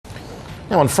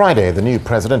Now, on Friday, the new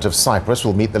president of Cyprus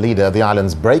will meet the leader of the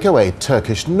island's breakaway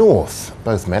Turkish north.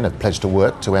 Both men have pledged to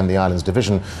work to end the island's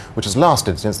division, which has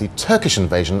lasted since the Turkish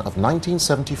invasion of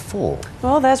 1974.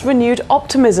 Well, there's renewed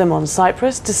optimism on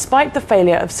Cyprus, despite the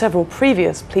failure of several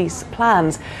previous peace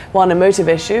plans. One emotive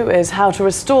issue is how to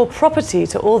restore property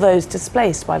to all those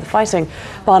displaced by the fighting.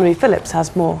 Barnaby Phillips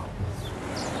has more.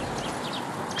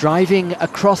 Driving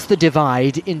across the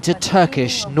divide into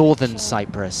Turkish northern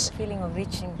Cyprus.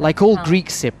 Like all Greek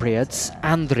Cypriots,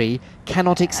 Andri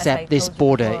cannot accept this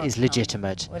border is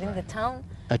legitimate.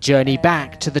 A journey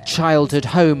back to the childhood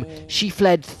home she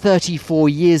fled 34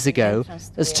 years ago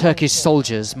as Turkish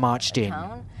soldiers marched in.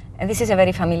 And this is a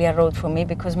very familiar road for me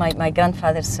because my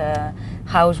grandfather's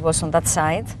house was on that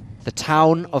side. The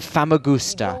town of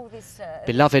Famagusta,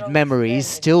 beloved memories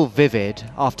still vivid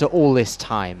after all this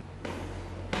time.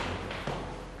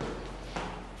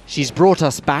 She's brought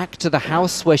us back to the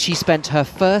house where she spent her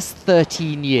first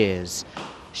 13 years.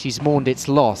 She's mourned its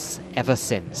loss ever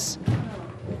since.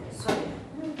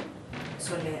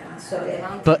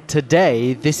 But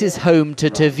today, this is home to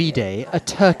Tevide, a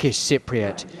Turkish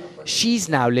Cypriot. She's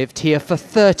now lived here for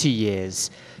 30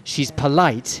 years. She's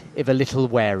polite, if a little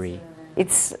wary.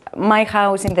 It's my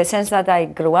house in the sense that I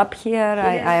grew up here.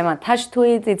 I am attached to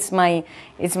it. It's my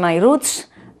roots.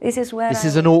 This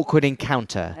is an awkward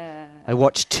encounter. I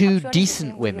watch two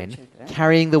decent women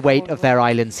carrying the weight of their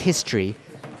island's history,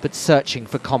 but searching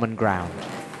for common ground.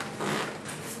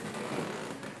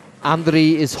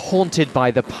 Andri is haunted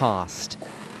by the past,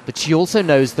 but she also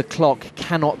knows the clock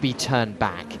cannot be turned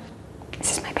back.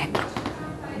 This is my bedroom.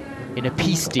 In a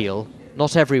peace deal,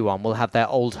 not everyone will have their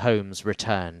old homes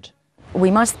returned. We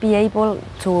must be able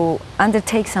to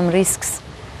undertake some risks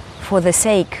for the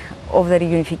sake of the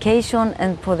reunification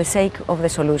and for the sake of the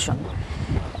solution.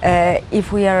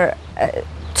 If we are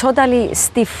totally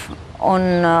stiff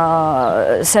on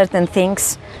certain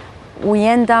things, we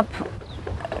end up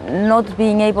not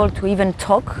being able to even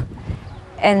talk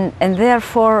and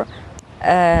therefore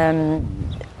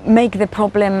make the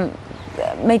problem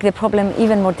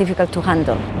even more difficult to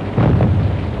handle.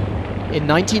 In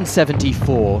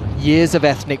 1974, years of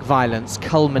ethnic violence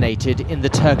culminated in the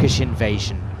Turkish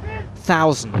invasion.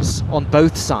 Thousands on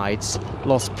both sides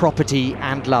lost property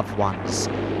and loved ones.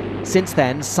 Since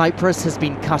then, Cyprus has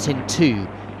been cut in two.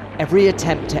 Every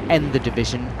attempt to end the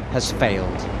division has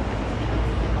failed.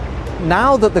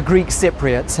 Now that the Greek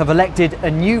Cypriots have elected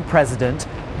a new president,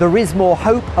 there is more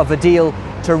hope of a deal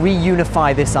to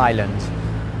reunify this island.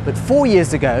 But 4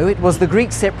 years ago, it was the Greek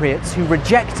Cypriots who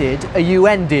rejected a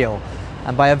UN deal,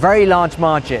 and by a very large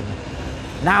margin.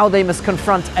 Now they must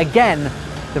confront again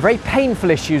the very painful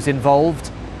issues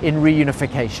involved in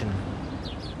reunification.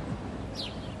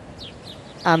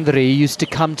 Andri used to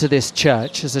come to this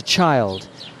church as a child.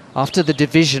 After the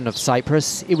division of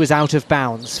Cyprus, it was out of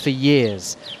bounds for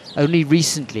years. Only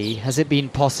recently has it been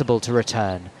possible to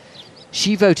return.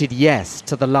 She voted yes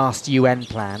to the last UN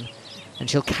plan, and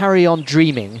she'll carry on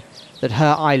dreaming that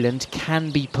her island can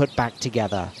be put back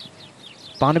together.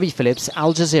 Barnaby Phillips,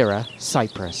 Al Jazeera,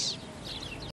 Cyprus.